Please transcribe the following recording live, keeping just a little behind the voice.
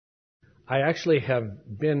I actually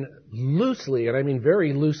have been loosely, and I mean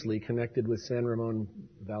very loosely, connected with San Ramon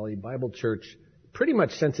Valley Bible Church pretty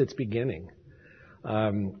much since its beginning.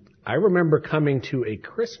 I remember coming to a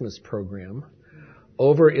Christmas program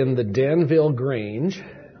over in the Danville Grange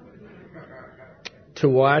to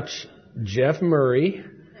watch Jeff Murray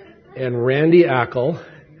and Randy Ackle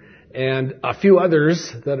and a few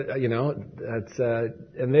others that,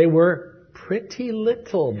 and they were pretty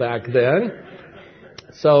little back then.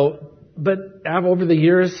 So, but over the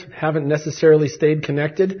years, haven't necessarily stayed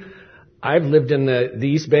connected. I've lived in the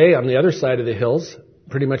East Bay on the other side of the hills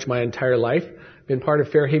pretty much my entire life. Been part of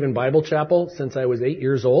Fairhaven Bible Chapel since I was 8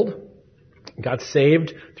 years old. Got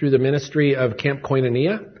saved through the ministry of Camp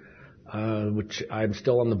Koinonia, which I'm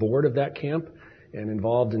still on the board of that camp, and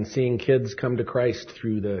involved in seeing kids come to Christ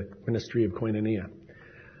through the ministry of Koinonia.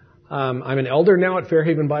 I'm an elder now at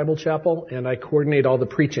Fairhaven Bible Chapel, and I coordinate all the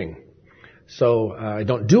preaching. So I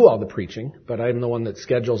don't do all the preaching, but I'm the one that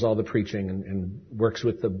schedules all the preaching and works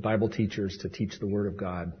with the Bible teachers to teach the Word of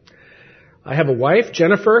God. I have a wife,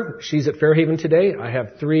 Jennifer. She's at Fairhaven today. I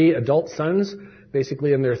have 3 adult sons,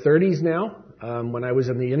 basically in their 30s now. When I was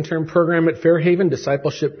in the intern program at Fairhaven,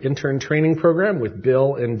 discipleship intern training program with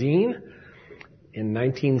Bill and Dean in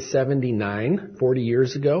 1979, 40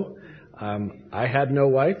 years ago, I had no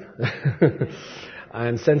wife.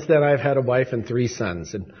 And since then, I've had a wife and 3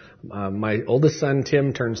 sons. And my oldest son,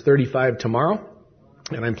 Tim, turns 35 tomorrow,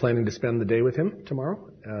 and I'm planning to spend the day with him tomorrow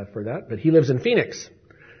for that. But he lives in Phoenix.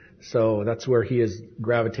 So that's where he is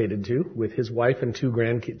gravitated to with his wife and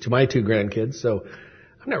my 2 grandkids. So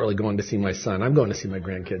I'm not really going to see my son. I'm going to see my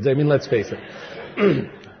grandkids. I mean, let's face it.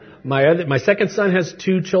 My second son has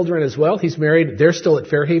 2 children as well. He's married. They're still at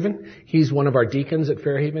Fairhaven. He's one of our deacons at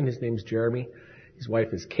Fairhaven. His name's Jeremy. His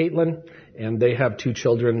wife is Caitlin. And they have 2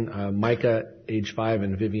 children, Micah, age 5,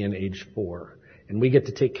 and Vivian, age 4. And we get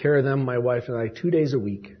to take care of them, my wife and I, 2 days a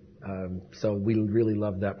week. So we really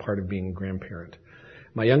love that part of being a grandparent.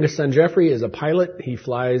 My youngest son, Jeffrey, is a pilot. He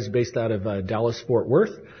flies based out of Dallas-Fort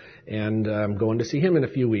Worth, and I'm going to see him in a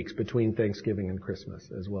few weeks between Thanksgiving and Christmas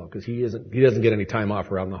as well, because he doesn't get any time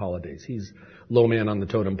off around the holidays. He's low man on the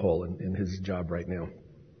totem pole in his job right now.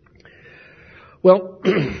 Well,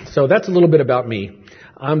 so that's a little bit about me.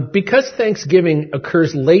 Because Thanksgiving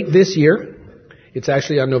occurs late this year, it's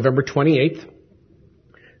actually on November 28th,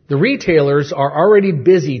 the retailers are already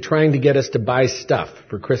busy trying to get us to buy stuff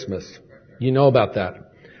for Christmas. You know about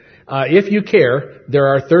that. If you care, there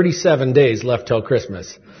are 37 days left till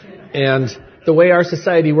Christmas. And the way our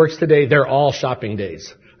society works today, they're all shopping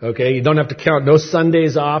days. Okay? You don't have to count no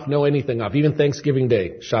Sundays off, no anything off. Even Thanksgiving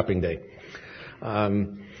Day, shopping day.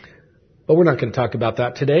 But we're not going to talk about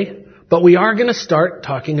that today. But we are going to start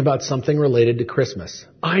talking about something related to Christmas.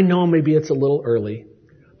 I know maybe it's a little early,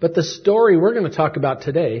 but the story we're going to talk about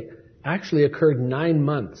today actually occurred 9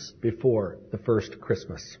 months before the first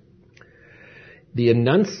Christmas. The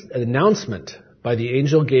announcement by the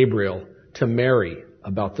angel Gabriel to Mary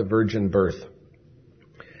about the virgin birth.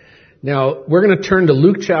 Now, we're going to turn to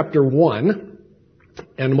Luke chapter 1.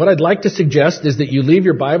 And what I'd like to suggest is that you leave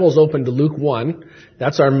your Bibles open to Luke 1.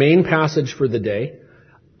 That's our main passage for the day.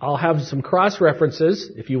 I'll have some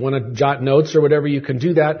cross-references. If you want to jot notes or whatever, you can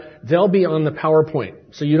do that. They'll be on the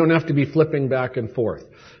PowerPoint, so you don't have to be flipping back and forth.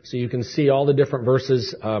 So you can see all the different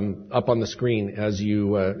verses up on the screen as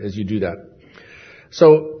you do that.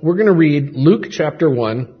 So we're going to read Luke chapter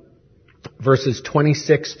 1, verses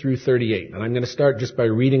 26 through 38. And I'm going to start just by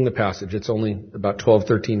reading the passage. It's only about 12,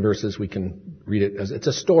 13 verses. We can read it as it's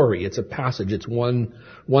a story. It's a passage. It's one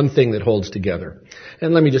thing that holds together.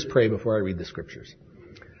 And let me just pray before I read the scriptures.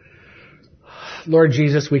 Lord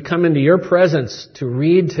Jesus, we come into your presence to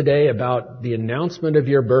read today about the announcement of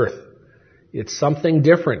your birth. It's something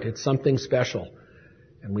different. It's something special.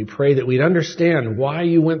 And we pray that we'd understand why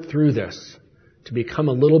you went through this to become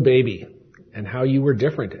a little baby, and how you were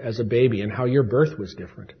different as a baby, and how your birth was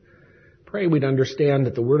different. Pray we'd understand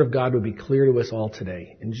that the Word of God would be clear to us all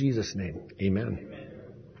today. In Jesus' name, amen.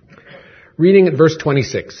 Reading at verse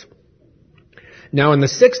 26. Now in the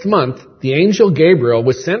 6th month, the angel Gabriel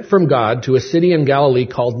was sent from God to a city in Galilee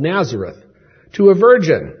called Nazareth, to a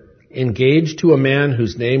virgin engaged to a man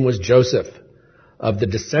whose name was Joseph, of the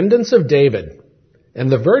descendants of David,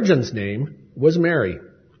 and the virgin's name was Mary.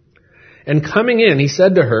 And coming in, he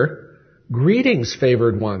said to her, "Greetings,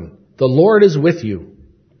 favored one, the Lord is with you."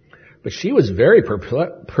 But she was very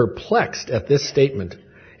perplexed at this statement,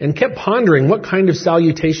 and kept pondering what kind of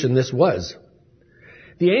salutation this was.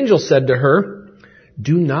 The angel said to her,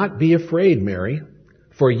 "Do not be afraid, Mary,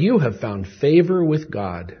 for you have found favor with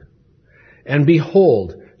God. And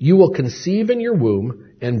behold, you will conceive in your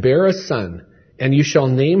womb and bear a son, and you shall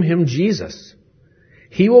name him Jesus.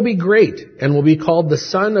 He will be great and will be called the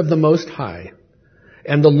Son of the Most High.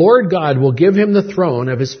 And the Lord God will give him the throne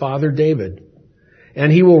of his father David.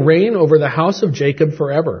 And he will reign over the house of Jacob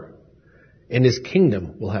forever. And his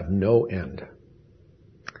kingdom will have no end.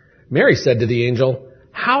 Mary said to the angel,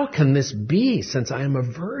 "How can this be, since I am a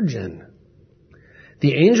virgin?"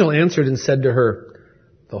 The angel answered and said to her,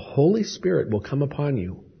 "The Holy Spirit will come upon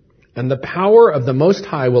you, and the power of the Most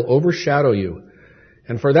High will overshadow you.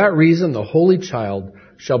 And for that reason the Holy Child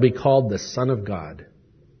shall be called the Son of God.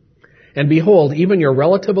 And behold, even your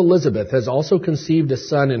relative Elizabeth has also conceived a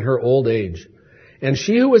son in her old age. And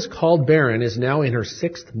she who is called barren is now in her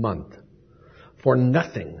 6th month. For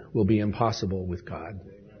nothing will be impossible with God."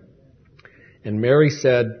 And Mary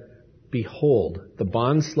said, "Behold, the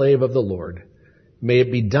bondslave of the Lord. May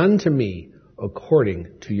it be done to me according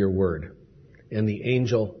to your word." And the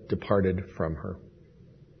angel departed from her.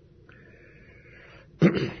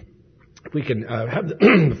 If we can have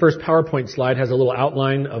the first PowerPoint slide has a little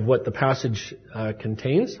outline of what the passage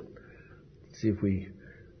contains. Let's see if we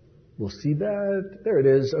will see that. There it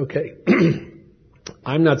is. Okay.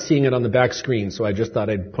 I'm not seeing it on the back screen, so I just thought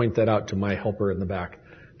I'd point that out to my helper in the back.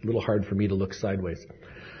 A little hard for me to look sideways.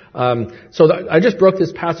 I just broke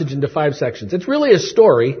this passage into 5 sections. It's really a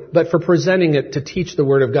story, but for presenting it to teach the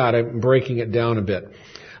Word of God, I'm breaking it down a bit.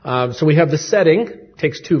 So we have the setting,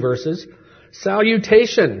 takes 2 verses.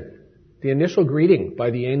 Salutation, the initial greeting by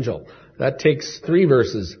the angel. That takes 3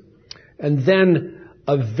 verses. And then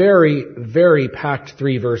a very, very packed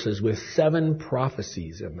 3 verses with 7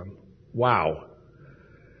 prophecies in them. Wow.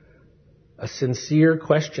 A sincere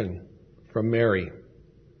question from Mary.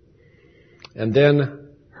 And then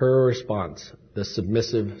her response, the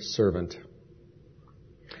submissive servant.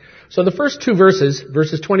 So the first 2 verses,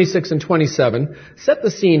 verses 26 and 27, set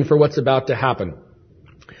the scene for what's about to happen.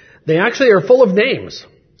 They actually are full of names.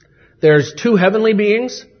 There's 2 heavenly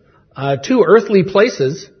beings, 2 earthly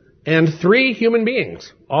places, and 3 human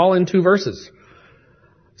beings, all in 2 verses.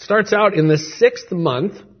 Starts out in the 6th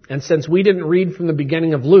month, and since we didn't read from the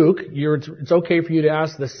beginning of Luke, it's okay for you to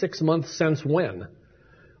ask the 6th month since when?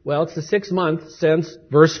 Well, it's the 6th month since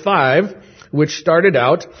verse 5, which started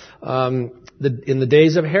out in the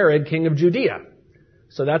days of Herod, king of Judea.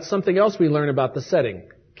 So that's something else we learn about the setting.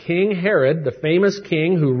 King Herod, the famous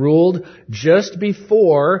king who ruled just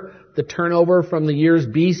before the turnover from the years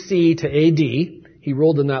BC to AD. He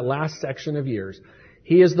ruled in that last section of years.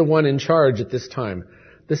 He is the one in charge at this time.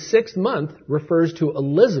 The 6th month refers to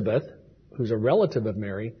Elizabeth, who's a relative of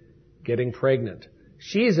Mary, getting pregnant.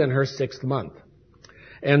 She's in her 6th month.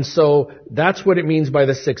 And so that's what it means by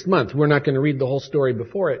the 6th month. We're not going to read the whole story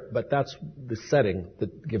before it, but that's the setting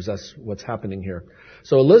that gives us what's happening here.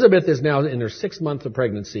 So Elizabeth is now in her 6th month of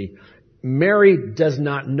pregnancy. Mary does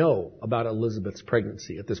not know about Elizabeth's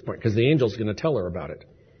pregnancy at this point because the angel's going to tell her about it.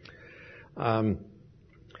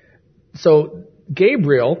 So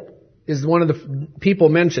Gabriel is one of the people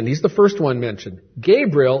mentioned. He's the first one mentioned.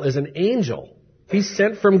 Gabriel is an angel. He's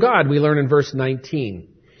sent from God, we learn in verse 19.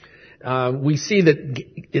 We see that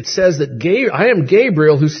it says that I am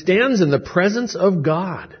Gabriel who stands in the presence of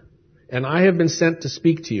God, and I have been sent to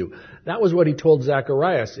speak to you. That was what he told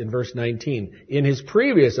Zacharias in verse 19 in his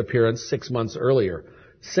previous appearance 6 months earlier.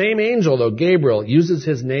 Same angel, though, Gabriel, uses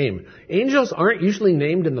his name. Angels aren't usually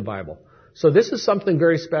named in the Bible. So this is something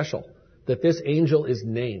very special, that this angel is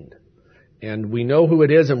named. And we know who it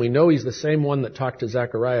is, and we know he's the same one that talked to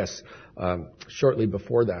Zacharias shortly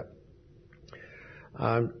before that.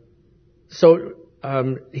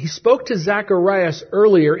 He spoke to Zacharias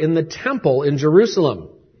earlier in the temple in Jerusalem.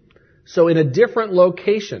 So in a different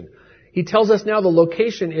location. He tells us now the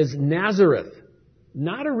location is Nazareth.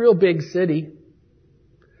 Not a real big city.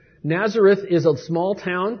 Nazareth is a small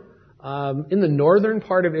town in the northern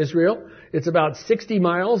part of Israel. It's about 60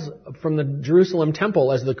 miles from the Jerusalem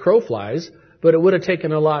temple as the crow flies, but it would have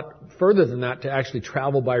taken a lot further than that to actually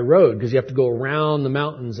travel by road because you have to go around the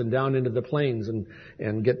mountains and down into the plains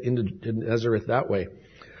and get into Nazareth that way.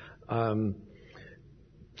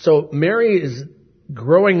 So Mary is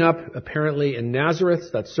growing up apparently in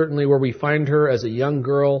Nazareth. That's certainly where we find her as a young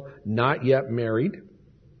girl, not yet married.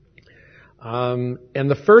 And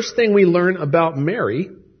the first thing we learn about Mary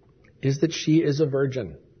is that she is a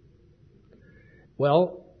virgin.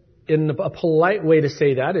 Well, in a polite way to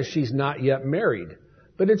say that is she's not yet married.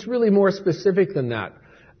 But it's really more specific than that.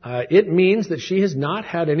 It means that she has not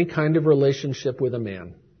had any kind of relationship with a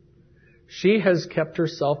man. She has kept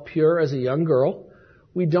herself pure as a young girl.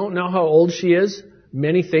 We don't know how old she is.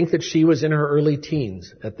 Many think that she was in her early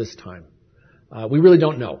teens at this time. We really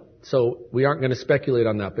don't know. So we aren't going to speculate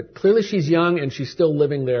on that. But clearly she's young and she's still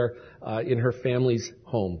living there in her family's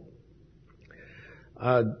home.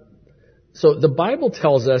 So the Bible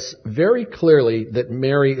tells us very clearly that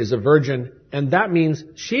Mary is a virgin, and that means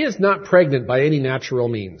she is not pregnant by any natural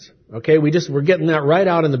means. Okay, we're getting that right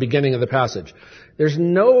out in the beginning of the passage. There's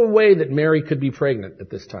no way that Mary could be pregnant at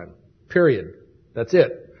this time. Period. That's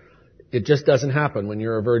it. It just doesn't happen when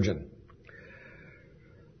you're a virgin.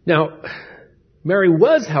 Now, Mary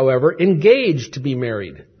was, however, engaged to be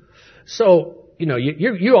married. So,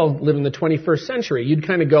 you all live in the 21st century. You'd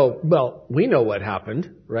kind of go, well, we know what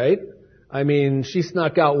happened, right? I mean, she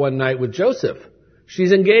snuck out one night with Joseph.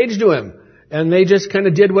 She's engaged to him. And they just kind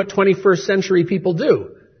of did what 21st century people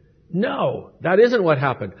do. No, that isn't what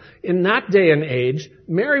happened. In that day and age,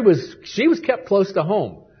 she was kept close to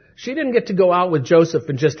home. She didn't get to go out with Joseph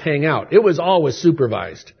and just hang out. It was always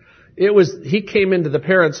supervised. He came into the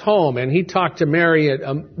parents' home and he talked to Mary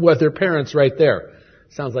with her parents right there.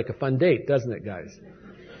 Sounds like a fun date, doesn't it, guys?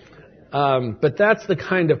 But that's the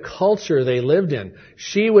kind of culture they lived in.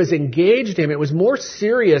 She was engaged to him. It was more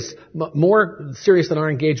serious than our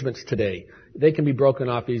engagements today. They can be broken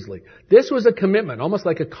off easily. This was a commitment, almost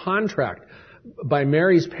like a contract by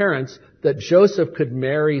Mary's parents that Joseph could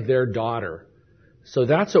marry their daughter. So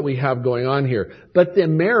that's what we have going on here. But the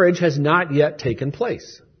marriage has not yet taken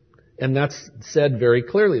place. And that's said very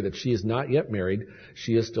clearly that she is not yet married.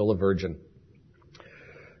 She is still a virgin.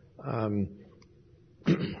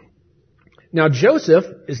 Now Joseph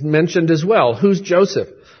is mentioned as well. Who's Joseph?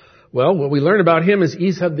 Well, what we learn about him is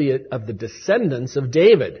he's of the descendants of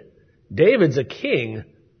David. David's a king,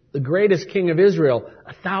 the greatest king of Israel,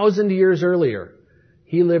 1,000 years earlier.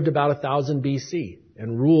 He lived about 1000 BC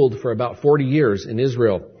and ruled for about 40 years in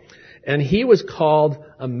Israel. And he was called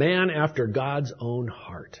a man after God's own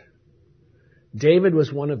heart. David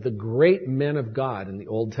was one of the great men of God in the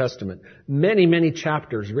Old Testament. Many, many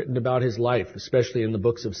chapters written about his life, especially in the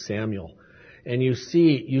books of Samuel. And you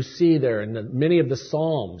see there, and many of the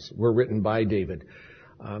Psalms were written by David.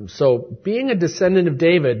 So being a descendant of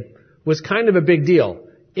David was kind of a big deal,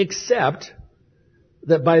 except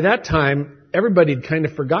that by that time, everybody had kind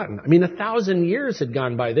of forgotten. I mean, 1,000 years had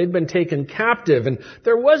gone by. They'd been taken captive, and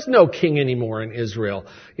there was no king anymore in Israel.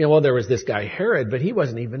 There was this guy Herod, but he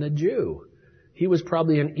wasn't even a Jew. He was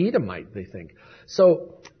probably an Edomite, they think.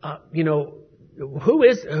 So, who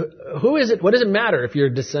is it? What does it matter if you're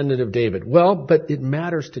a descendant of David? Well, but it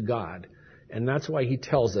matters to God. And that's why he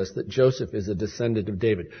tells us that Joseph is a descendant of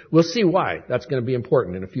David. We'll see why. That's going to be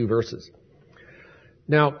important in a few verses.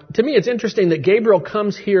 Now, to me, it's interesting that Gabriel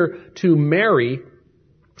comes here to Mary,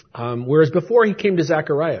 whereas before he came to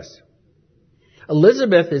Zacharias.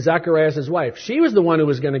 Elizabeth is Zacharias' wife. She was the one who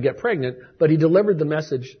was going to get pregnant, but he delivered the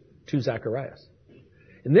message to Zacharias.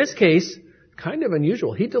 In this case, kind of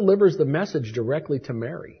unusual. He delivers the message directly to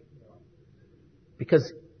Mary.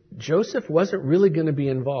 Because Joseph wasn't really going to be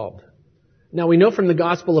involved. Now, we know from the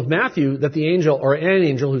Gospel of Matthew that the angel, or an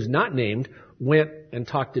angel who's not named, went and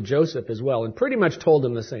talked to Joseph as well and pretty much told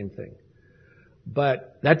him the same thing.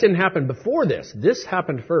 But that didn't happen before this. This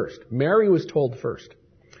happened first. Mary was told first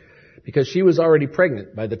because she was already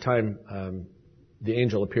pregnant by the time the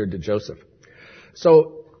angel appeared to Joseph.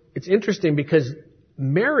 So it's interesting because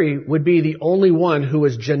Mary would be the only one who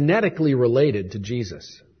was genetically related to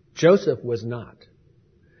Jesus. Joseph was not.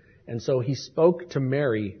 And so he spoke to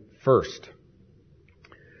Mary first.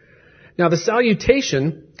 Now, the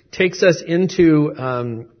salutation takes us into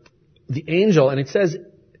the angel, and it says,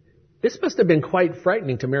 this must have been quite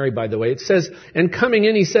frightening to Mary, by the way. It says, and coming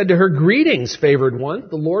in, he said to her, greetings, favored one,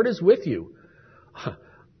 the Lord is with you.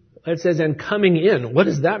 It says, and coming in. What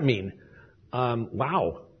does that mean?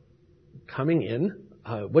 Wow. Coming in?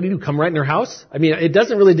 What do you do, come right in her house? I mean, it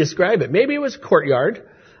doesn't really describe it. Maybe it was a courtyard.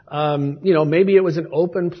 Maybe it was an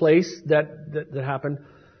open place that happened.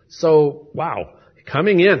 So, wow.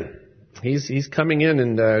 Coming in. He's coming in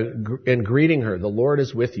and greeting her. The Lord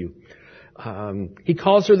is with you. He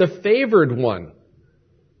calls her the favored one.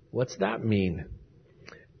 What's that mean?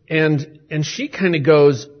 And she kind of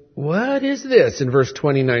goes, what is this? In verse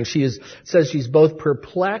 29, says she's both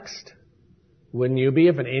perplexed. Wouldn't you be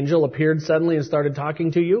if an angel appeared suddenly and started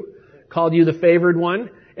talking to you? Called you the favored one?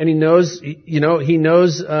 And he knows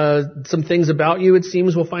some things about you, it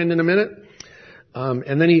seems, we'll find in a minute.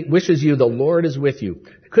 And then he wishes you, the Lord is with you.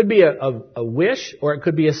 It could be a wish or it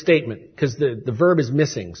could be a statement because the verb is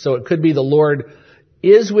missing. So it could be the Lord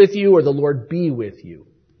is with you or the Lord be with you.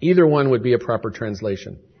 Either one would be a proper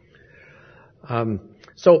translation.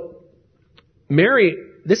 So Mary,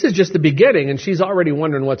 this is just the beginning and she's already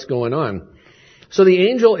wondering what's going on. So the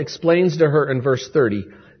angel explains to her in verse 30,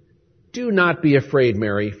 "Do not be afraid,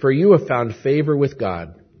 Mary, for you have found favor with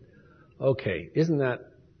God." Okay, isn't that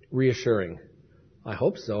reassuring? I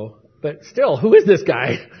hope so. But still, who is this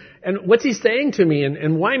guy? And what's he saying to me?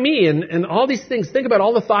 And why me? And all these things. Think about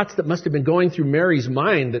all the thoughts that must have been going through Mary's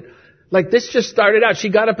mind. That, like, this just started out. She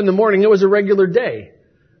got up in the morning. It was a regular day.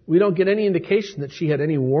 We don't get any indication that she had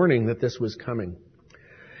any warning that this was coming.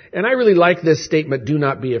 And I really like this statement, "Do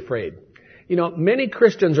not be afraid." You know, many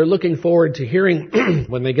Christians are looking forward to hearing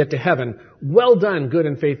when they get to heaven, "Well done, good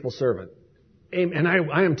and faithful servant." And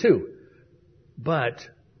I am too. But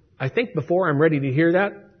I think before I'm ready to hear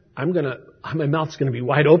that, my mouth's going to be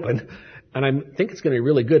wide open. And I think it's going to be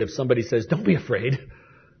really good if somebody says, "Don't be afraid."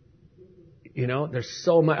 You know, there's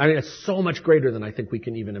so much, it's so much greater than I think we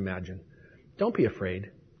can even imagine. Don't be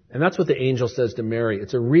afraid. And that's what the angel says to Mary.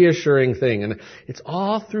 It's a reassuring thing. And it's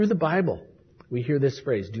all through the Bible. We hear this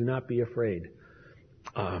phrase, "Do not be afraid."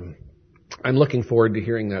 I'm looking forward to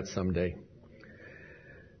hearing that someday.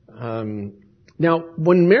 Now,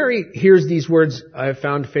 when Mary hears these words, "I have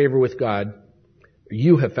found favor with God,"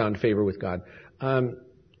 "You have found favor with God,"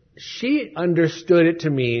 she understood it to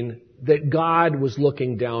mean that God was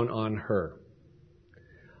looking down on her.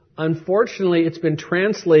 Unfortunately, it's been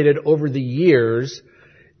translated over the years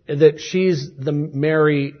that she's the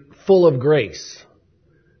Mary full of grace.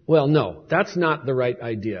 Well, no, that's not the right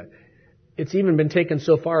idea. It's even been taken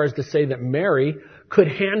so far as to say that Mary could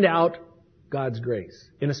hand out God's grace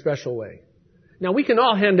in a special way. Now, we can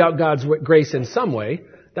all hand out God's grace in some way.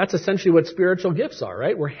 That's essentially what spiritual gifts are,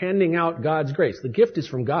 right? We're handing out God's grace. The gift is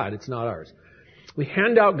from God. It's not ours. We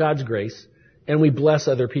hand out God's grace and we bless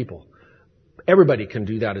other people. Everybody can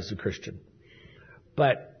do that as a Christian.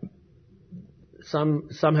 But some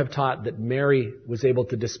have taught that Mary was able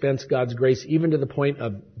to dispense God's grace even to the point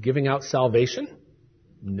of giving out salvation.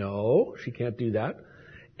 No, she can't do that.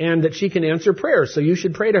 And that she can answer prayers, so you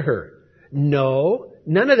should pray to her. No,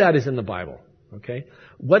 none of that is in the Bible. Okay?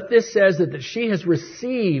 What this says is that she has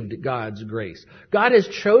received God's grace. God has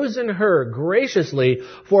chosen her graciously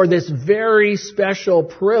for this very special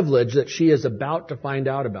privilege that she is about to find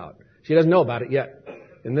out about. She doesn't know about it yet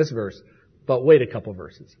in this verse, but wait a couple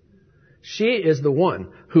verses. She is the one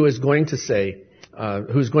who is going to say,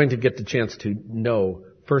 who's going to get the chance to know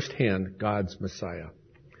firsthand God's Messiah.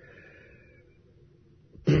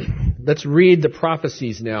 Let's read the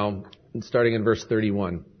prophecies now, starting in verse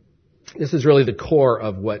 31. This is really the core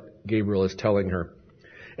of what Gabriel is telling her.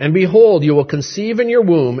 "And behold, you will conceive in your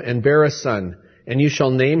womb and bear a son, and you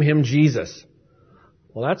shall name him Jesus."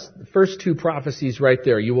 Well, that's the first two prophecies right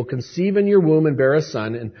there. You will conceive in your womb and bear a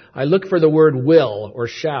son. And I look for the word "will" or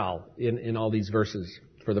 "shall" in all these verses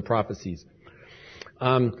for the prophecies.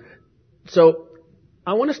 So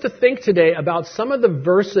I want us to think today about some of the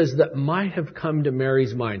verses that might have come to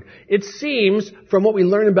Mary's mind. It seems, from what we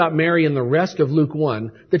learn about Mary in the rest of Luke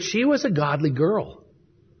 1, that she was a godly girl.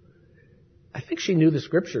 I think she knew the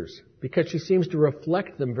scriptures because she seems to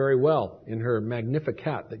reflect them very well in her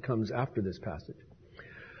Magnificat that comes after this passage.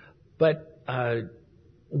 But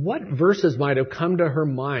what verses might have come to her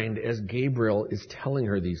mind as Gabriel is telling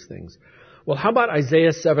her these things? Well, how about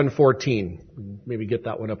Isaiah 7:14? Maybe get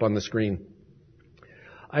that one up on the screen.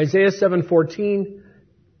 Isaiah 7:14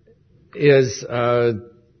 is,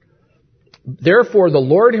 "Therefore the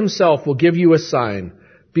Lord himself will give you a sign.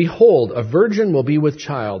 Behold, a virgin will be with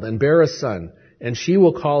child and bear a son, and she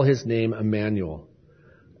will call his name Emmanuel."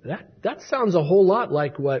 That sounds a whole lot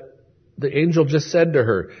like what the angel just said to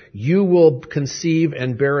her. "You will conceive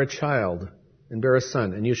and bear a child and bear a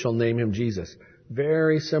son, and you shall name him Jesus."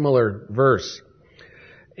 Very similar verse.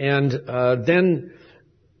 And then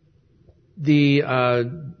the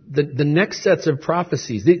next sets of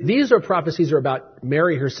prophecies. These prophecies are about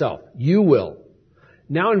Mary herself. "You will."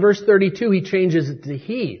 Now in verse 32, he changes it to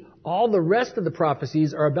 "he." All the rest of the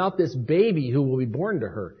prophecies are about this baby who will be born to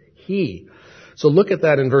her. He. So look at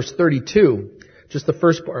that in verse 32, just the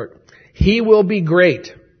first part. "He will be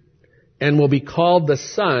great and will be called the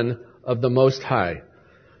Son of the Most High."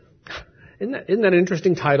 Isn't that an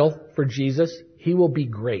interesting title for Jesus? He will be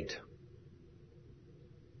great.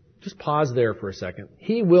 Just pause there for a second.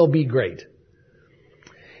 He will be great.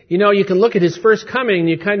 You know, you can look at his first coming and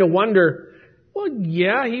you kind of wonder, well,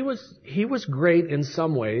 yeah, he was great in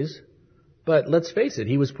some ways, but let's face it,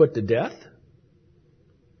 he was put to death.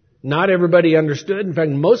 Not everybody understood. In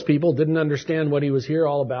fact, most people didn't understand what he was here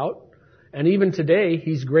all about. And even today,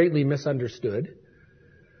 he's greatly misunderstood.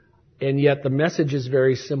 And yet the message is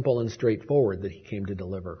very simple and straightforward that he came to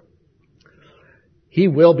deliver. He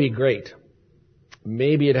will be great.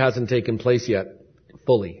 Maybe it hasn't taken place yet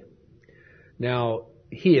fully. Now,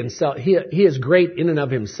 he is great in and of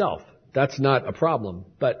himself. That's not a problem.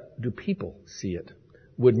 But do people see it?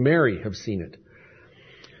 Would Mary have seen it?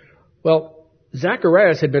 Well,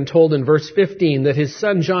 Zacharias had been told in verse 15 that his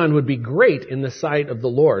son John would be great in the sight of the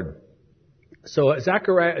Lord. So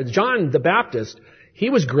John the Baptist, he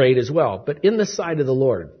was great as well, but in the sight of the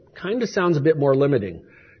Lord. Kind of sounds a bit more limiting.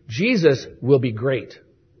 Jesus will be great,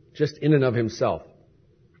 just in and of himself.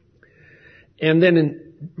 And then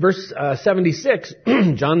in verse 76,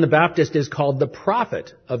 John the Baptist is called the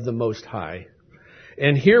prophet of the Most High.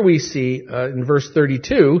 And here we see in verse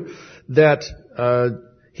 32 that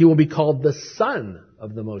he will be called the Son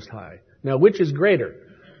of the Most High. Now, which is greater,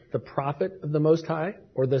 the prophet of the Most High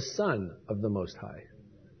or the Son of the Most High?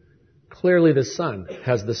 Clearly the Son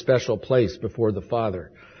has the special place before the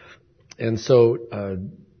Father. And so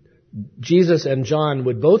Jesus and John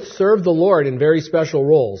would both serve the Lord in very special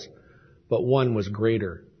roles, but one was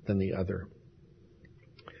greater than the other.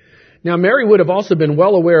 Now, Mary would have also been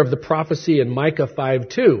well aware of the prophecy in Micah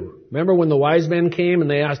 5:2. Remember when the wise men came and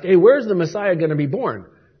they asked, hey, where's the Messiah going to be born?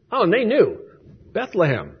 Oh, and they knew.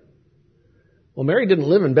 Bethlehem. Well, Mary didn't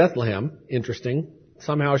live in Bethlehem. Interesting.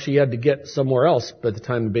 Somehow she had to get somewhere else by the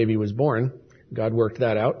time the baby was born. God worked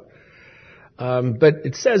that out. But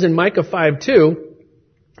it says in Micah 5:2,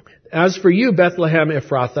 as for you, Bethlehem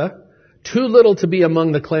Ephrathah, too little to be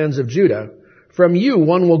among the clans of Judah, from you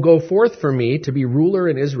one will go forth for me to be ruler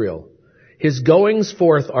in Israel. His goings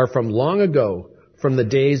forth are from long ago, from the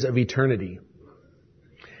days of eternity.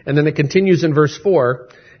 And then it continues in verse 4,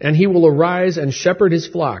 and he will arise and shepherd his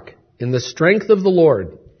flock in the strength of the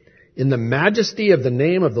Lord, in the majesty of the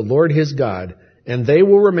name of the Lord his God, and they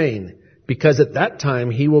will remain, because at that time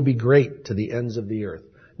he will be great to the ends of the earth.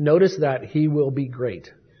 Notice that he will be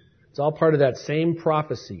great. It's all part of that same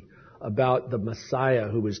prophecy about the Messiah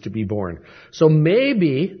who was to be born. So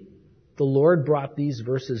maybe the Lord brought these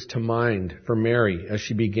verses to mind for Mary as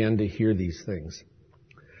she began to hear these things.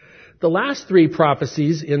 The last three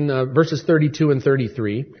prophecies in verses 32 and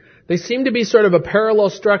 33, they seem to be sort of a parallel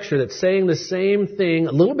structure that's saying the same thing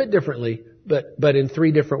a little bit differently, but in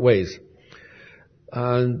three different ways.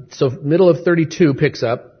 So middle of 32 picks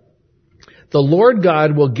up, the Lord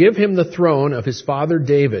God will give him the throne of his father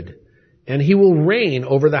David, and he will reign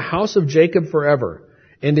over the house of Jacob forever,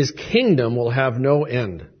 and his kingdom will have no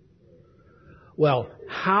end. Well,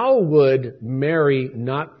 how would Mary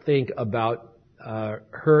not think about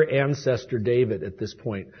her ancestor David at this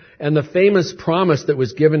point? And the famous promise that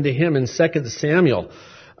was given to him in 2 Samuel,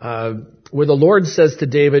 where the Lord says to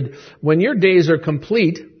David, when your days are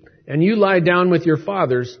complete and you lie down with your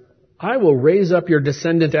fathers, I will raise up your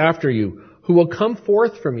descendant after you, who will come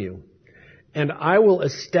forth from you. And I will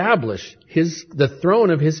establish the throne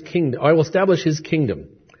of his kingdom. I will establish his kingdom.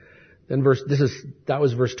 Then that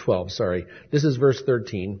was verse 12, sorry. This is verse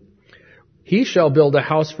 13. He shall build a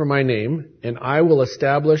house for my name, and I will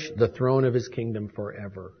establish the throne of his kingdom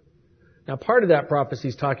forever. Now, part of that prophecy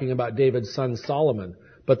is talking about David's son Solomon,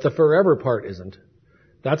 but the forever part isn't.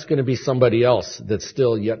 That's going to be somebody else that's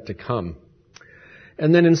still yet to come.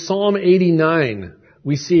 And then in Psalm 89,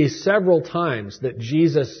 we see several times that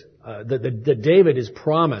that David is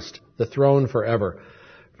promised the throne forever.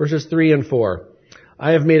 Verses 3 and 4.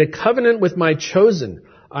 I have made a covenant with my chosen.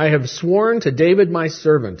 I have sworn to David my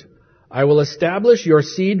servant. I will establish your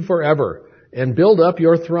seed forever and build up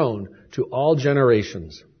your throne to all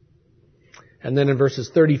generations. And then in verses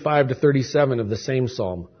 35 to 37 of the same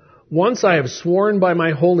psalm. Once I have sworn by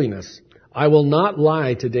my holiness, I will not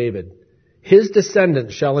lie to David. His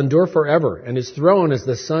descendants shall endure forever, and his throne is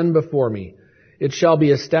the sun before me. It shall be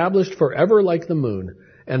established forever like the moon,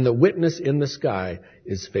 and the witness in the sky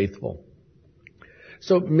is faithful.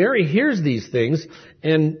 So Mary hears these things,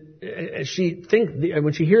 and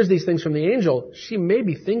when she hears these things from the angel, she may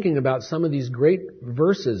be thinking about some of these great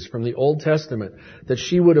verses from the Old Testament that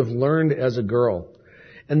she would have learned as a girl.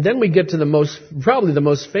 And then we get to probably the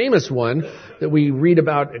most famous one that we read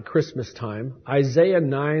about at Christmas time, Isaiah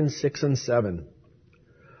 9, 6 and 7.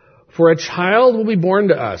 For a child will be born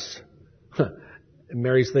to us. And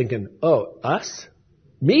Mary's thinking, oh, us?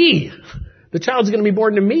 Me! The child's going to be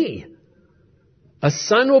born to me. A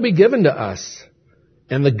son will be given to us,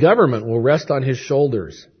 and the government will rest on his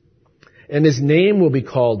shoulders. And his name will be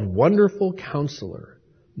called Wonderful Counselor,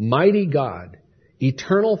 Mighty God,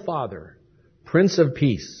 Eternal Father, Prince of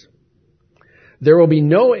Peace. There will be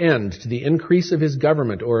no end to the increase of his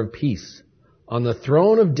government or of peace on the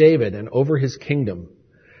throne of David and over his kingdom,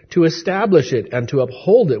 to establish it and to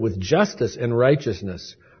uphold it with justice and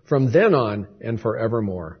righteousness from then on and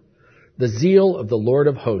forevermore. The zeal of the Lord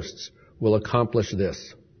of hosts will accomplish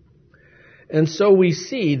this. And so we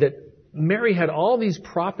see that Mary had all these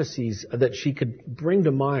prophecies that she could bring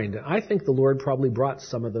to mind. I think the Lord probably brought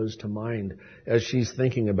some of those to mind as she's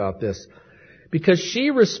thinking about this, because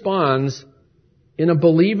she responds in a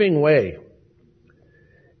believing way.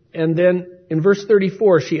 And then in verse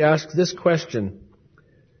 34, she asks this question.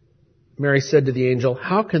 Mary said to the angel,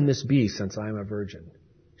 "How can this be since I am a virgin?"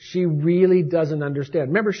 She really doesn't understand.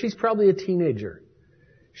 Remember, she's probably a teenager.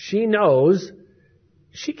 She knows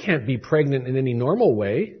she can't be pregnant in any normal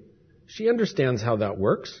way. She understands how that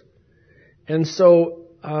works. And so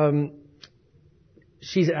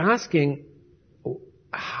she's asking,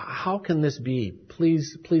 how can this be?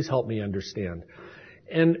 Please help me understand.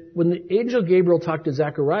 And when the angel Gabriel talked to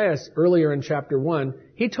Zacharias earlier in chapter 1,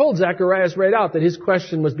 he told Zacharias right out that his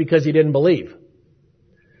question was because he didn't believe.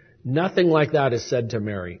 Nothing like that is said to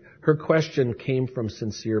Mary. Her question came from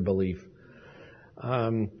sincere belief.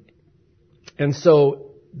 And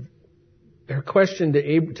so her question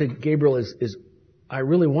to Gabriel is, I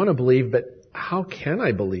really want to believe, but how can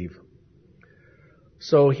I believe?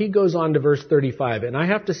 So he goes on to verse 35. And I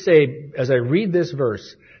have to say, as I read this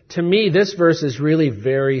verse, to me, this verse is really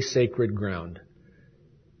very sacred ground.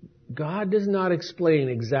 God does not explain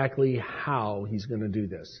exactly how he's going to do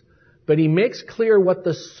this, but he makes clear what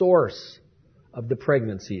the source of the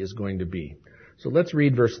pregnancy is going to be. So let's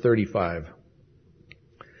read verse 35.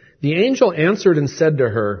 The angel answered and said to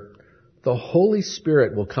her, "The Holy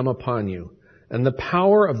Spirit will come upon you, and the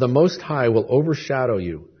power of the Most High will overshadow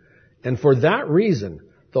you. And for that reason,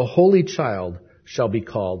 the Holy Child shall be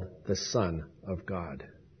called the Son of God."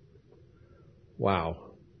 Wow.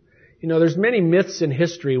 You know, there's many myths in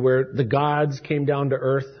history where the gods came down to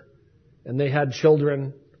earth and they had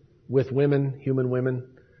children with women, human women,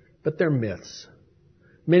 but they're myths.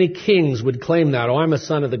 Many kings would claim that, I'm a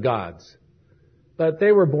son of the gods. But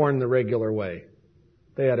they were born the regular way.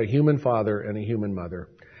 They had a human father and a human mother.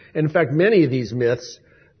 In fact, many of these myths,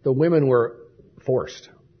 the women were forced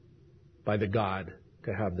by the god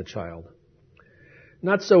to have the child.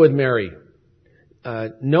 Not so with Mary.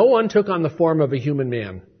 No one took on the form of a human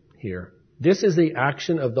man here. This is the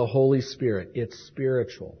action of the Holy Spirit. It's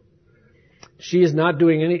spiritual. She is not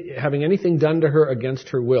having anything done to her against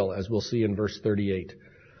her will, as we'll see in verse 38.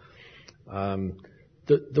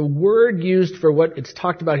 The word used for what it's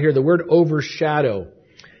talked about here, the word overshadow,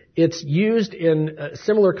 it's used in a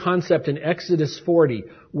similar concept in Exodus 40,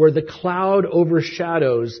 where the cloud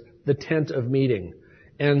overshadows the tent of meeting.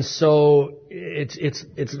 And so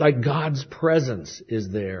it's like God's presence is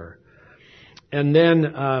there. And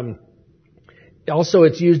then also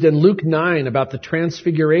it's used in Luke 9 about the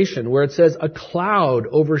transfiguration, where it says a cloud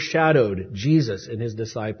overshadowed Jesus and his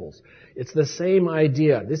disciples. It's the same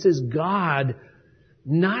idea. This is God,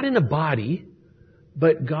 not in a body,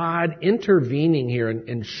 but God intervening here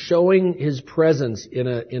and showing his presence in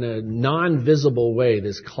a non-visible way,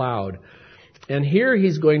 this cloud. And here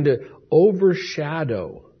he's going to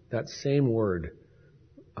overshadow, that same word.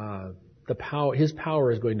 His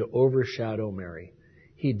power is going to overshadow Mary.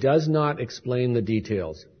 He does not explain the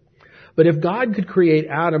details. But if God could create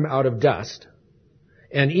Adam out of dust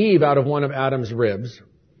and Eve out of one of Adam's ribs,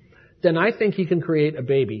 then I think he can create a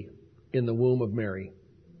baby in the womb of Mary.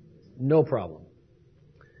 No problem.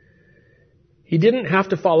 He didn't have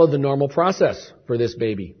to follow the normal process for this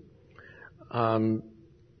baby.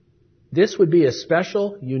 This would be a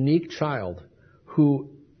special, unique child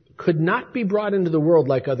who could not be brought into the world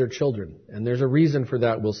like other children. And there's a reason for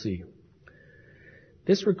that, we'll see.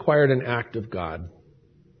 This required an act of God.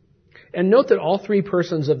 And note that all three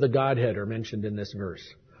persons of the Godhead are mentioned in this verse.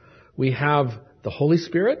 We have the Holy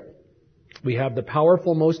Spirit, we have the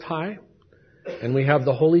powerful Most High, and we have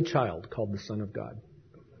the Holy Child called the Son of God.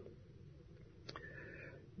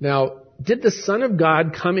 Now, did the Son of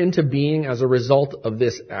God come into being as a result of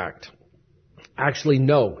this act? Actually,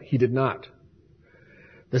 no, he did not.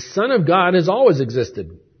 The Son of God has always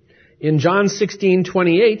existed. In John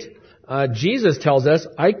 16:28, Jesus tells us,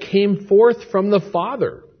 I came forth from the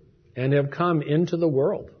Father and have come into the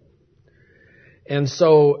world. And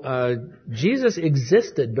so Jesus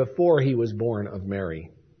existed before he was born of Mary.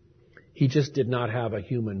 He just did not have a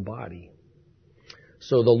human body.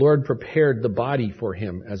 So the Lord prepared the body for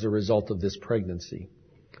him as a result of this pregnancy.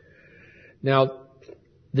 Now,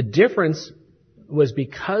 the difference was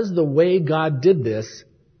because the way God did this,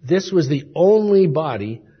 this was the only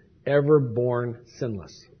body ever born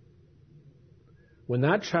sinless. When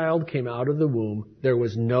that child came out of the womb, there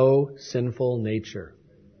was no sinful nature.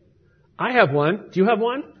 I have one. Do you have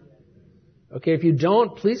one? Okay, if you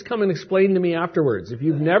don't, please come and explain to me afterwards. If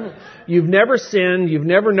you've never sinned, you've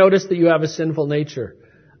never noticed that you have a sinful nature,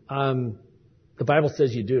 the Bible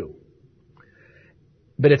says you do.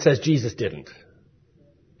 But it says Jesus didn't.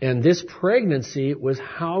 And this pregnancy was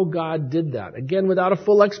how God did that. Again, without a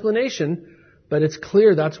full explanation, but it's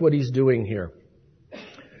clear that's what he's doing here.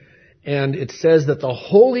 And it says that the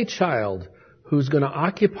holy child who's going to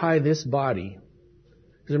occupy this body,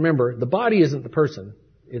 because remember, the body isn't the person.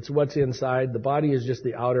 It's what's inside. The body is just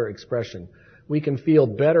the outer expression. We can feel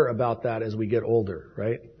better about that as we get older,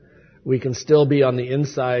 right? We can still be on the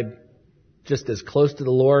inside just as close to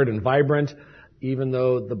the Lord and vibrant, even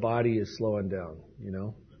though the body is slowing down, you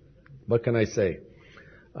know? What can I say?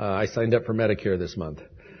 I signed up for Medicare this month.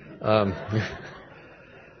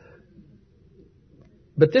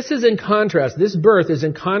 But this is in contrast. This birth is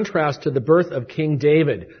in contrast to the birth of King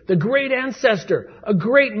David, the great ancestor, a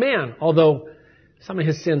great man, although some of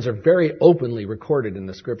his sins are very openly recorded in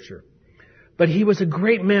the Scripture. But he was a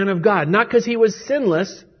great man of God, not because he was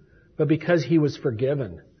sinless, but because he was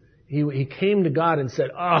forgiven. He came to God and said,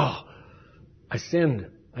 "Oh, I sinned.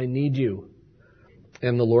 I need you."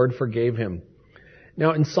 And the Lord forgave him.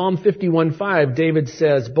 Now in Psalm 51:5, David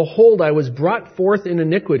says, "Behold, I was brought forth in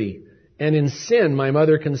iniquity, and in sin my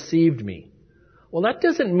mother conceived me." Well, that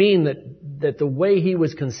doesn't mean that the way he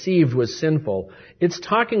was conceived was sinful. It's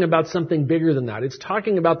talking about something bigger than that. It's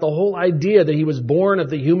talking about the whole idea that he was born of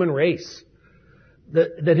the human race,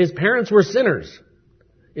 that his parents were sinners.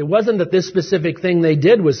 It wasn't that this specific thing they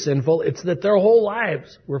did was sinful. It's that their whole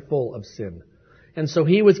lives were full of sin. And so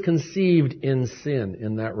he was conceived in sin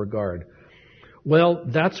in that regard. Well,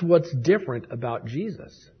 that's what's different about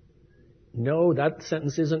Jesus. No, that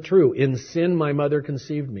sentence isn't true. In sin, my mother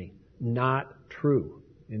conceived me. Not true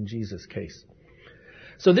in Jesus' case.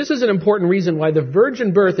 So this is an important reason why the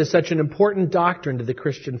virgin birth is such an important doctrine to the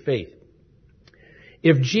Christian faith.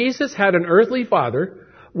 If Jesus had an earthly father,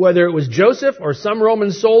 whether it was Joseph or some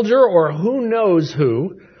Roman soldier or who knows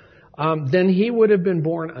who, then he would have been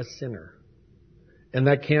born a sinner. And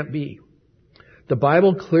that can't be. The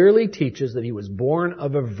Bible clearly teaches that he was born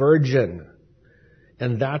of a virgin.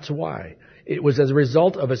 And that's why. It was as a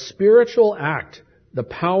result of a spiritual act, the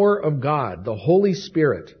power of God, the Holy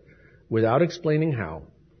Spirit, without explaining how,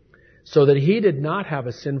 so that he did not have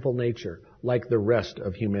a sinful nature like the rest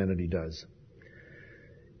of humanity does.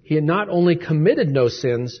 He had not only committed no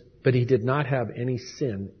sins, but he did not have any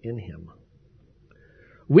sin in him.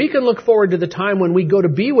 We can look forward to the time when we go to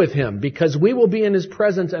be with him because we will be in his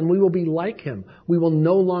presence and we will be like him. We will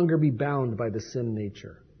no longer be bound by the sin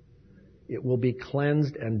nature. It will be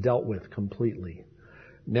cleansed and dealt with completely.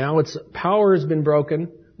 Now its power has been broken.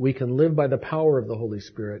 We can live by the power of the Holy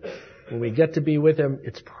Spirit. When we get to be with him,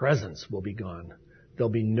 its presence will be gone. There'll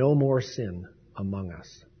be no more sin among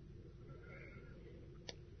us.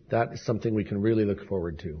 That is something we can really look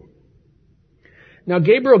forward to. Now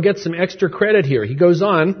Gabriel gets some extra credit here. He goes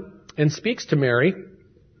on and speaks to Mary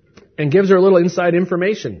and gives her a little inside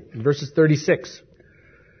information in verses 36.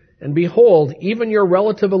 And behold, even your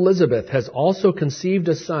relative Elizabeth has also conceived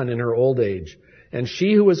a son in her old age, and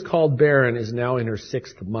she who was called barren is now in her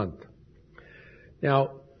 6th month.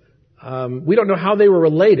 Now, we don't know how they were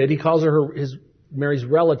related. He calls her Mary's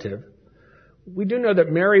relative. We do know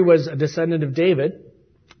that Mary was a descendant of David,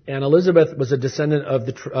 and Elizabeth was a descendant of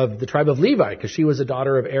the tribe of Levi, because she was a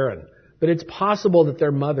daughter of Aaron. But it's possible that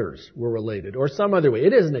their mothers were related, or some other way.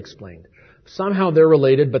 It isn't explained. Somehow they're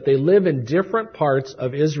related, but they live in different parts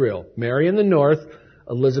of Israel. Mary in the north,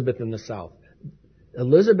 Elizabeth in the south.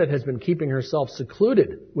 Elizabeth has been keeping herself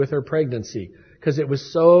secluded with her pregnancy because it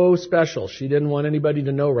was so special. She didn't want anybody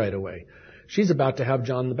to know right away. She's about to have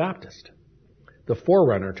John the Baptist, the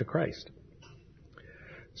forerunner to Christ.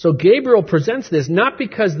 So Gabriel presents this not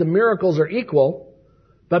because the miracles are equal,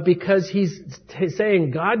 but because he's saying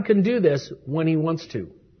God can do this when he wants to.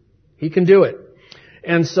 He can do it.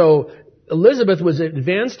 And so Elizabeth was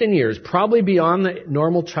advanced in years, probably beyond the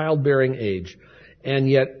normal childbearing age, and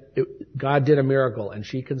yet God did a miracle, and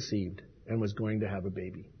she conceived and was going to have a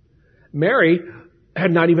baby. Mary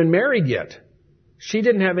had not even married yet. She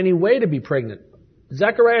didn't have any way to be pregnant.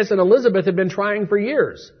 Zacharias and Elizabeth had been trying for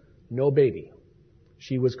years. No baby.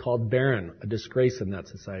 She was called barren, a disgrace in that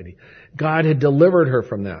society. God had delivered her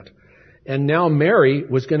from that. And now Mary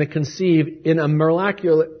was going to conceive in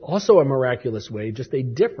also a miraculous way, just a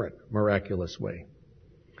different miraculous way.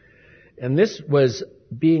 And this was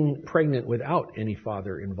being pregnant without any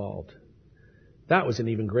father involved. That was an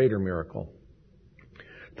even greater miracle.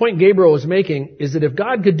 The point Gabriel was making is that if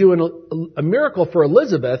God could do a miracle for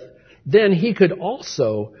Elizabeth, then he could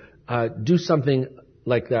also do something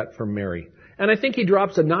like that for Mary. And I think he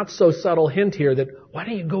drops a not so subtle hint here that why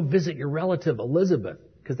don't you go visit your relative Elizabeth?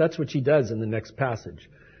 Because that's what she does in the next passage.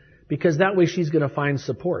 Because that way she's going to find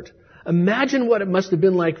support. Imagine what it must have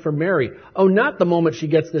been like for Mary. Oh, not the moment she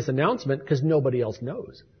gets this announcement, because nobody else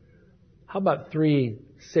knows. How about 3-6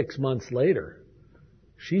 months later?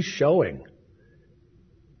 She's showing.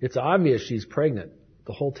 It's obvious she's pregnant.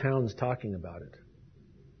 The whole town's talking about it.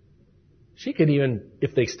 She could even,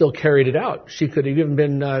 if they still carried it out, she could have even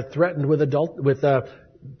been threatened with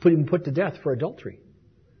put to death for adultery.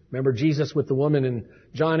 Remember Jesus with the woman in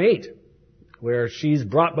John 8, where she's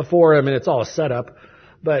brought before him, and it's all a setup,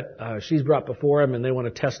 but she's brought before him, and they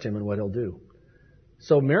want to test him and what he'll do.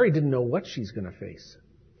 So Mary didn't know what she's going to face.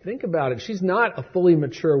 Think about it. She's not a fully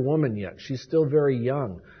mature woman yet. She's still very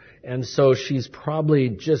young. And so she's probably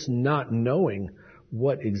just not knowing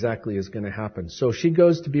what exactly is going to happen. So she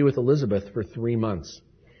goes to be with Elizabeth for 3 months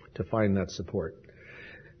to find that support.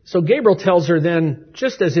 So Gabriel tells her then,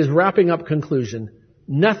 just as his wrapping up conclusion,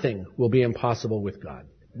 nothing will be impossible with God.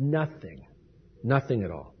 Nothing. Nothing at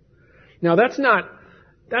all. Now that's not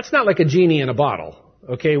like a genie in a bottle.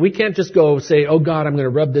 Okay? We can't just go say, oh God, I'm going to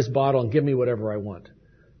rub this bottle and give me whatever I want.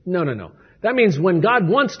 No. That means when God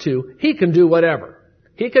wants to, He can do whatever.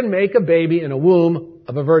 He can make a baby in a womb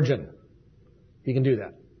of a virgin. He can do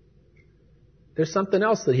that. There's something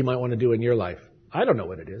else that He might want to do in your life. I don't know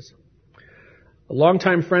what it is. A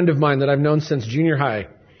longtime friend of mine that I've known since junior high,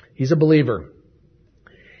 he's a believer.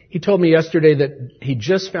 He told me yesterday that he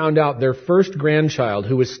just found out their first grandchild,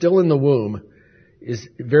 who was still in the womb, is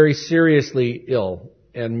very seriously ill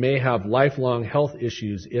and may have lifelong health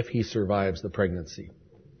issues if he survives the pregnancy.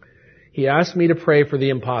 He asked me to pray for the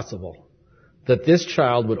impossible, that this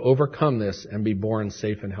child would overcome this and be born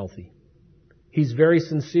safe and healthy. He's very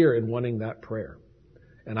sincere in wanting that prayer.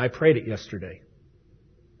 And I prayed it yesterday.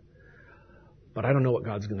 But I don't know what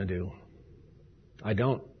God's going to do. I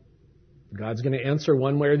don't. God's going to answer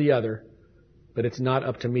one way or the other, but it's not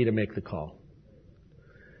up to me to make the call.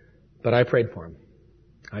 But I prayed for him.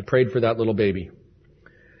 I prayed for that little baby.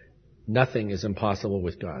 Nothing is impossible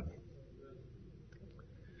with God.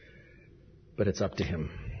 But it's up to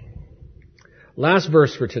Him. Last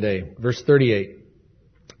verse for today, verse 38.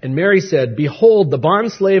 And Mary said, behold, the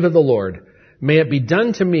bondslave of the Lord, may it be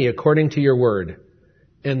done to me according to your word.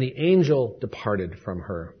 And the angel departed from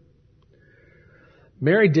her.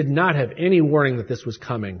 Mary did not have any warning that this was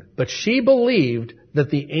coming, but she believed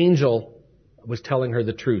that the angel was telling her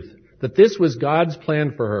the truth, that this was God's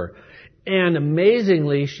plan for her. And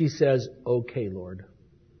amazingly, she says, okay, Lord.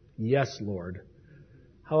 Yes, Lord.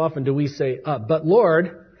 How often do we say, but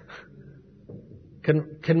Lord,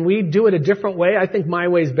 can we do it a different way? I think my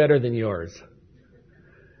way's better than yours.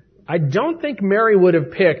 I don't think Mary would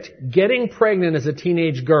have picked getting pregnant as a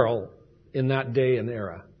teenage girl in that day and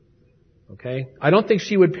era. Okay? I don't think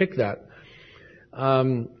she would pick that.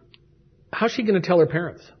 How's she going to tell her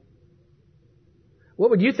parents?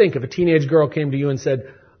 What would you think if a teenage girl came to you and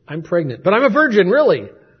said, I'm pregnant, but I'm a virgin, really?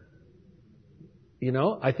 You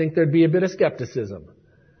know, I think there'd be a bit of skepticism.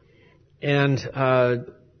 And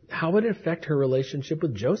how would it affect her relationship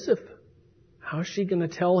with Joseph? How is she going to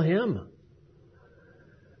tell him?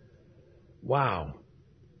 Wow.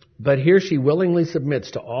 But here she willingly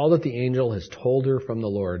submits to all that the angel has told her from the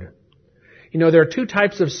Lord. You know, there are two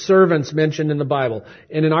types of servants mentioned in the Bible.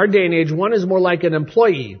 And in our day and age, one is more like an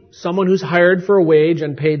employee, someone who's hired for a wage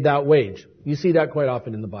and paid that wage. You see that quite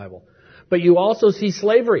often in the Bible. But you also see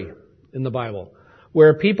slavery in the Bible,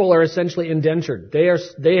 where people are essentially indentured. They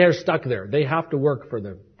are stuck there. They have to work for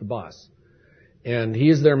the boss. And he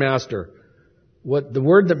is their master. What the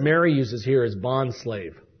word that Mary uses here is bond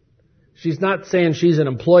slave. She's not saying she's an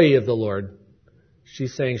employee of the Lord.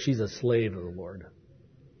 She's saying she's a slave of the Lord.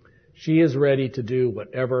 She is ready to do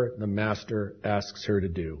whatever the master asks her to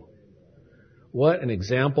do. What an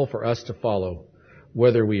example for us to follow,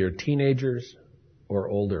 whether we are teenagers or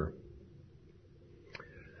older.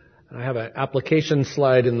 I have an application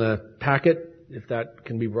slide in the packet, if that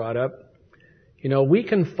can be brought up. You know, we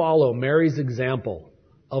can follow Mary's example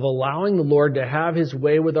of allowing the Lord to have His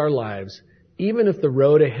way with our lives, even if the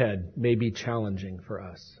road ahead may be challenging for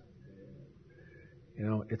us. You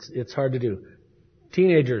know, it's hard to do.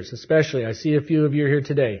 Teenagers, especially, I see a few of you here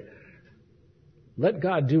today. Let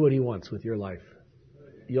God do what He wants with your life.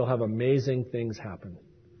 You'll have amazing things happen.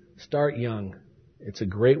 Start young. It's a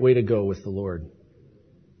great way to go with the Lord.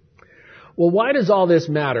 Well, why does all this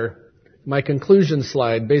matter? My conclusion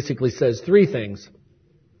slide basically says 3 things.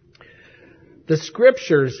 The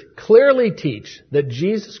Scriptures clearly teach that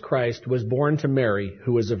Jesus Christ was born to Mary,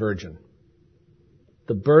 who was a virgin.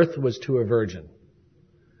 The birth was to a virgin.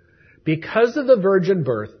 Because of the virgin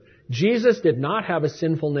birth, Jesus did not have a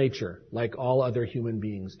sinful nature like all other human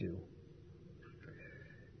beings do.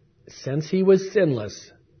 Since He was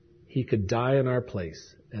sinless, He could die in our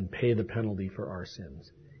place and pay the penalty for our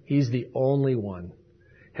sins. He's the only one.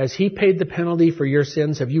 Has He paid the penalty for your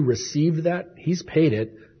sins? Have you received that? He's paid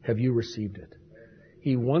it. Have you received it?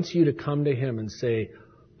 He wants you to come to Him and say,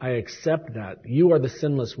 I accept that. You are the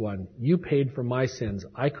sinless one. You paid for my sins.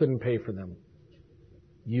 I couldn't pay for them.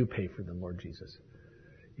 You pay for them, Lord Jesus.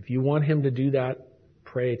 If you want Him to do that,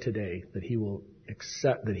 pray today that He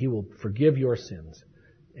will forgive your sins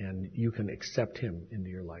and you can accept Him into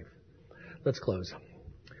your life. Let's close.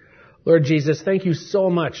 Lord Jesus, thank you so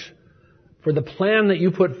much for the plan that you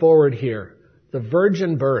put forward here, the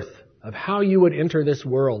virgin birth of how you would enter this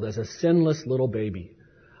world as a sinless little baby.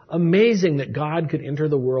 Amazing that God could enter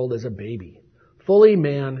the world as a baby, fully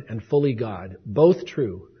man and fully God, both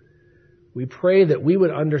true. We pray that we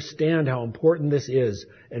would understand how important this is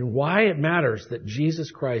and why it matters that Jesus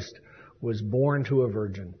Christ was born to a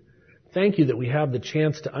virgin. Thank you that we have the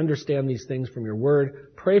chance to understand these things from your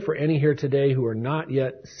word. Pray for any here today who are not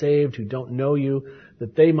yet saved, who don't know you,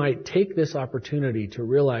 that they might take this opportunity to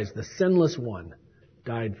realize the sinless one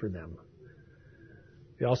died for them.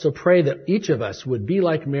 We also pray that each of us would be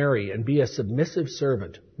like Mary and be a submissive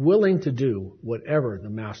servant, willing to do whatever the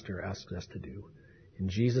Master asks us to do. In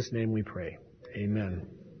Jesus' name we pray.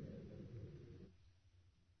 Amen.